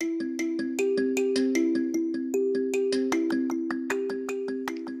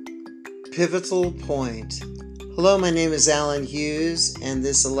Pivotal point. Hello, my name is Alan Hughes, and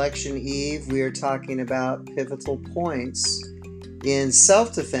this election eve we are talking about pivotal points in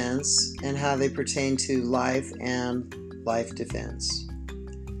self-defense and how they pertain to life and life defense.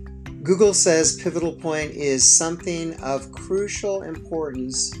 Google says pivotal point is something of crucial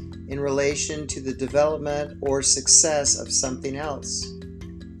importance in relation to the development or success of something else.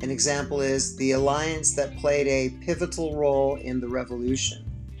 An example is the alliance that played a pivotal role in the revolution.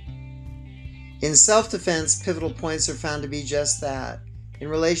 In self-defense, pivotal points are found to be just that. In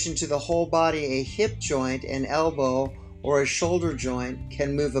relation to the whole body, a hip joint, an elbow, or a shoulder joint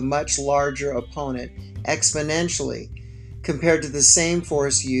can move a much larger opponent exponentially compared to the same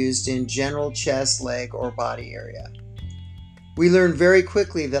force used in general chest, leg, or body area. We learn very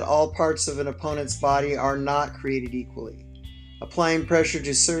quickly that all parts of an opponent's body are not created equally. Applying pressure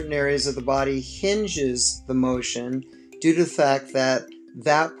to certain areas of the body hinges the motion due to the fact that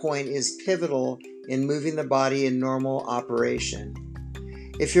that point is pivotal in moving the body in normal operation.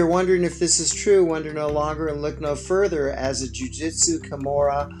 If you're wondering if this is true, wonder no longer and look no further as a Jiu-Jitsu,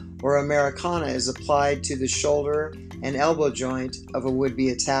 Kimura, or Americana is applied to the shoulder and elbow joint of a would-be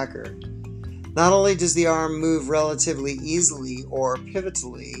attacker. Not only does the arm move relatively easily or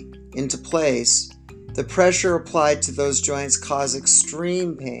pivotally into place, the pressure applied to those joints cause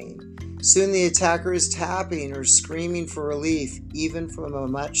extreme pain. Soon the attacker is tapping or screaming for relief, even from a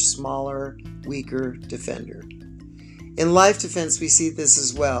much smaller, weaker defender. In life defense, we see this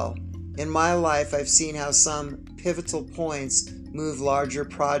as well. In my life, I've seen how some pivotal points move larger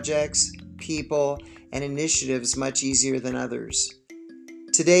projects, people, and initiatives much easier than others.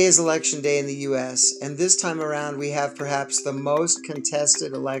 Today is election day in the U.S., and this time around we have perhaps the most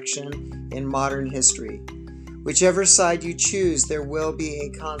contested election in modern history. Whichever side you choose, there will be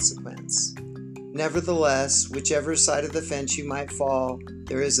a consequence. Nevertheless, whichever side of the fence you might fall,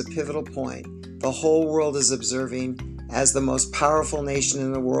 there is a pivotal point. The whole world is observing as the most powerful nation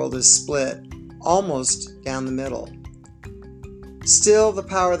in the world is split, almost down the middle. Still, the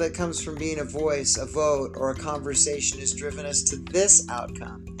power that comes from being a voice, a vote, or a conversation has driven us to this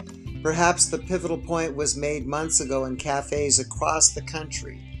outcome. Perhaps the pivotal point was made months ago in cafes across the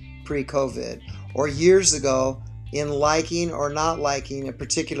country, pre-COVID, or years ago in liking or not liking a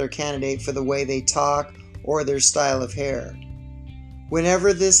particular candidate for the way they talk or their style of hair.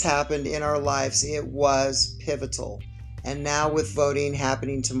 Whenever this happened in our lives, it was pivotal. And now with voting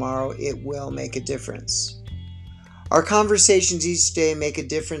happening tomorrow, it will make a difference. Our conversations each day make a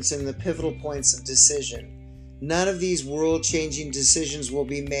difference in the pivotal points of decision. None of these world-changing decisions will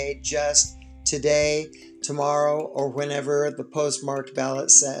be made just today, tomorrow, or whenever the postmarked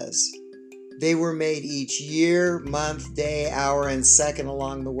ballot says. They were made each year, month, day, hour, and second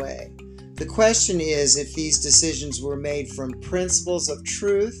along the way. The question is if these decisions were made from principles of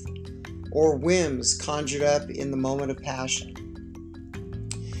truth or whims conjured up in the moment of passion.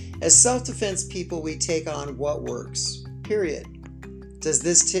 As self-defense people, we take on what works, period. Does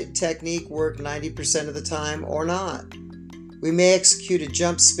this technique work 90% of the time or not? We may execute a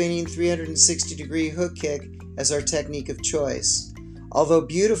jump spinning 360-degree hook kick as our technique of choice. Although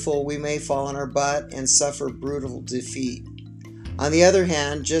beautiful, we may fall on our butt and suffer brutal defeat. On the other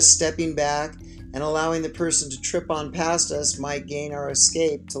hand, just stepping back and allowing the person to trip on past us might gain our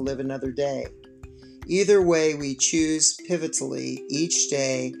escape to live another day. Either way, we choose pivotally each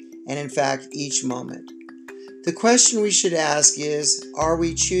day and in fact each moment. The question we should ask is, are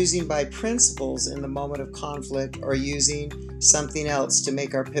we choosing by principles in the moment of conflict or using something else to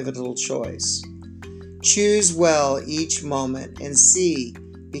make our pivotal choice? Choose well each moment and see,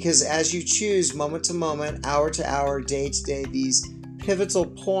 because as you choose moment to moment, hour to hour, day to day, these pivotal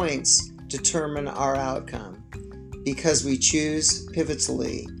points determine our outcome, because we choose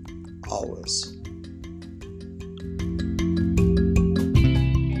pivotally always.